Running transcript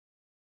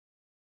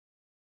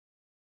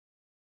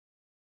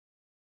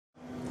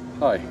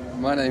Hi,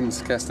 my name's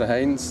Kester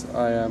Haynes.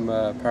 I am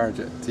a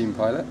Parajet team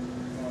pilot,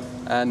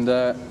 and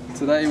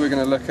today we're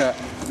going to look at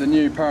the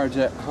new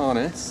Parajet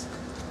harness,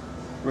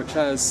 which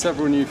has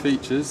several new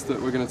features that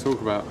we're going to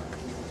talk about.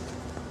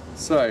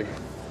 So,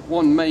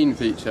 one main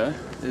feature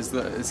is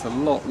that it's a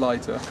lot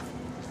lighter,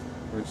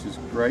 which is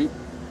great.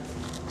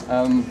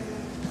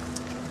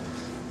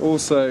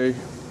 Also,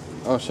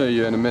 I'll show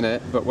you in a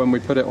minute, but when we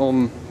put it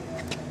on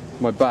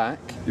my back,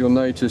 you'll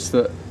notice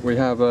that we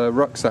have a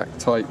rucksack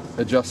type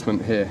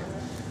adjustment here,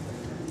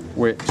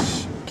 which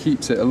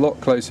keeps it a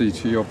lot closer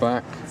to your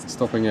back,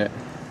 stopping it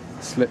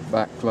slip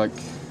back like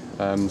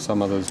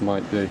some others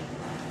might do.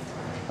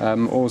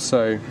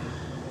 Also,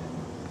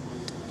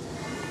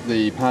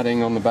 the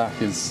padding on the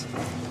back is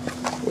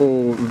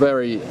all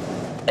very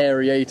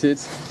aerated,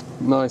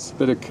 nice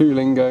bit of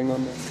cooling going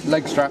on there.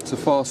 Leg straps are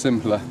far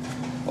simpler.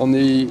 On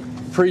the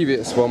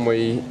previous one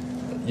we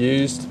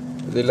used,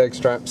 the leg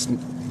straps,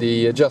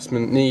 the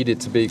adjustment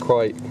needed to be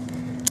quite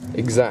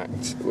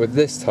exact. With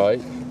this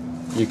type,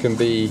 you can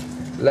be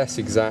less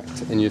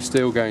exact and you're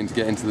still going to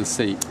get into the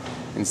seat,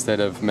 instead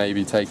of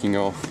maybe taking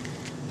off,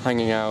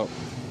 hanging out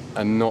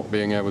and not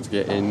being able to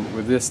get in.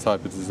 With this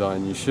type of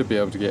design, you should be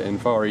able to get in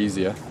far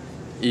easier,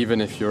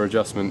 even if your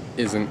adjustment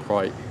isn't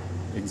quite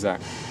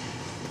exact.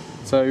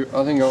 So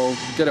I think I'll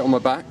get it on my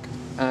back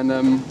and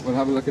we'll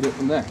have a look at it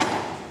from there.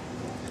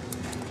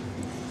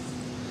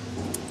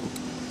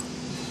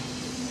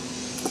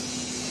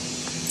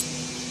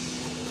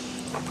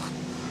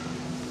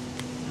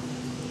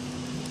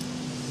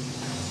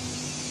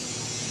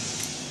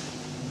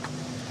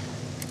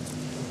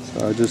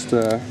 So I just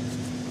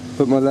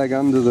put my leg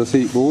under the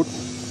seat board.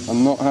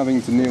 I'm not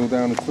having to kneel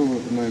down at all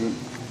at the moment.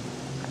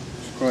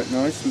 It's quite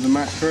nice with the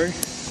macro.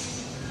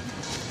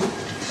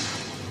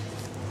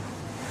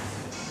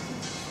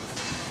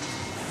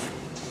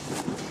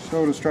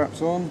 Shoulder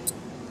straps on.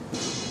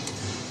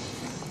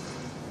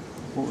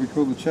 What we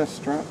call the chest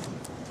strap.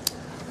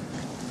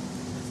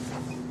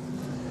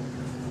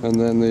 And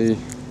then the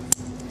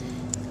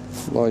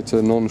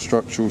lighter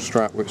non-structural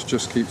strap, which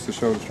just keeps the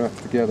shoulder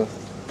straps together.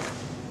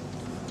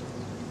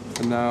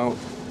 And now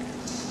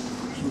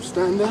we'll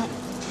stand up.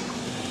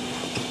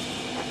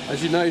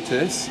 As you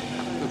notice,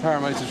 the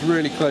Paramotor is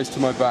really close to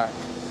my back,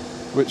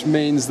 which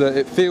means that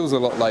it feels a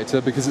lot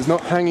lighter because it's not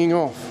hanging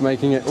off,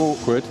 making it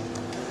awkward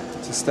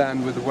to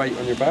stand with the weight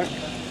on your back.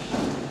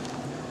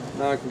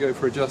 Now I can go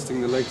for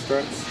adjusting the leg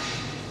straps.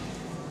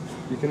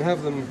 You can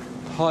have them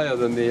higher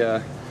than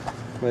the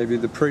maybe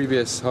the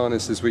previous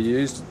harnesses we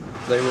used.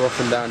 They were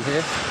often down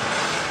here.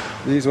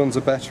 These ones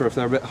are better if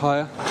they're a bit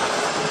higher.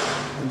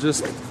 And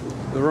just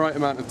the right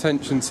amount of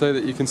tension so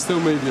that you can still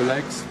move your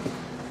legs,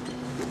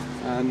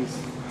 and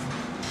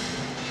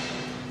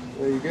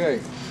there you go.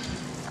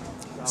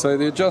 So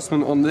the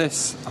adjustment on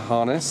this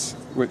harness,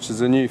 which is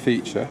a new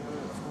feature,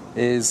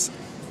 is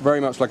very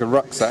much like a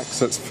rucksack,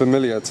 so it's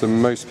familiar to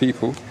most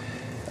people,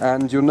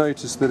 and you'll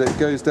notice that it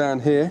goes down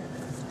here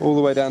all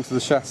the way down to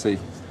the chassis,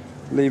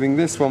 leaving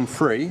this one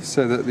free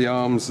so that the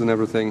arms and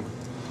everything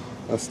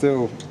are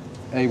still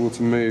able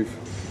to move,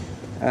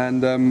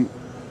 and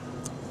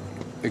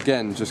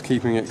again, just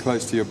keeping it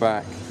close to your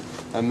back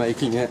and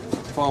making it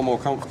far more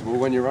comfortable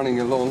when you're running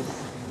along.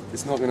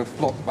 It's not going to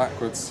flop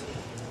backwards.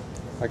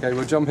 Okay,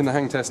 we'll jump in the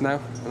hang test now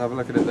and have a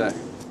look at it there.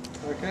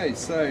 Okay,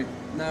 so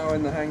now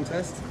in the hang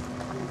test,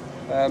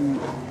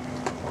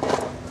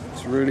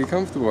 it's really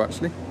comfortable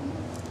actually.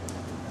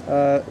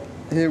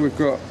 Here we've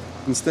got,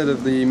 instead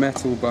of the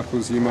metal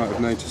buckles you might have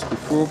noticed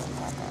before,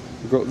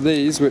 we've got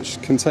these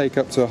which can take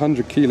up to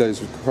 100 kilos,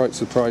 quite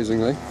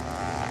surprisingly.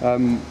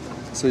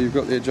 So you've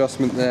got the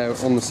adjustment there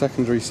on the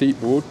secondary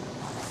seat board,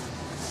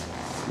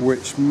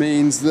 which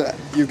means that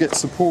you get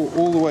support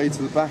all the way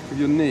to the back of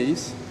your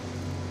knees,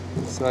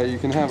 so you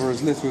can have her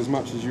as little as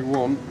much as you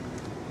want.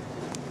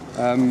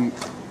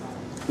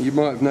 You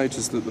might have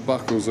noticed that the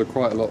buckles are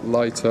quite a lot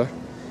lighter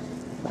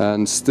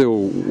and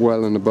still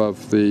well and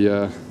above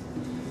the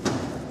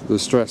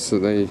stress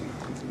that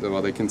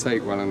they can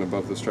take well and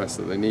above the stress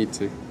that they need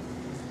to.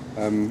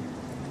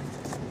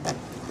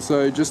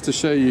 So just to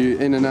show you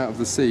in and out of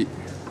the seat,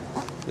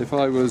 if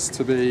I was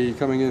to be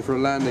coming in for a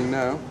landing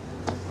now,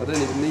 I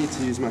don't even need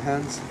to use my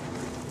hands.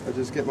 I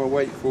just get my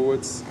weight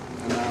forwards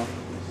and now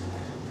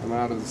I'm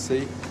out of the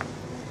seat,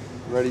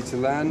 ready to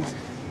land.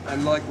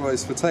 And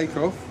likewise for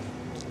takeoff,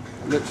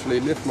 I literally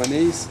lift my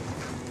knees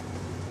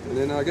and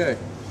in I go.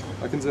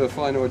 I can do a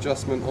final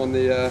adjustment on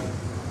the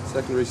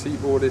secondary seat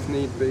board if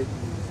need be,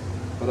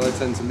 but I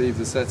tend to leave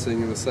the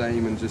setting the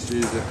same and just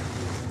use it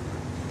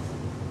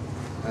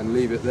and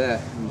leave it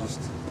there and just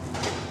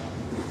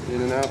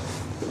in and out.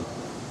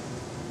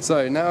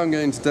 So now I'm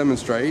going to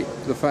demonstrate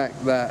the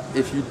fact that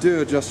if you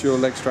do adjust your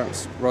leg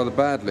straps rather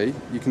badly,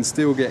 you can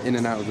still get in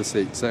and out of the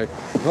seat. So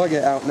if I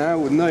get out now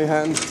with no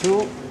hands at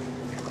all,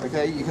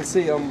 okay, you can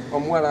see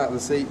I'm well out of the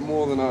seat,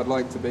 more than I'd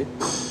like to be,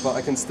 but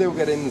I can still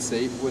get in the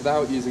seat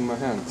without using my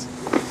hands.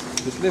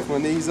 Just lift my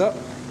knees up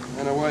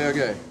and away I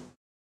go.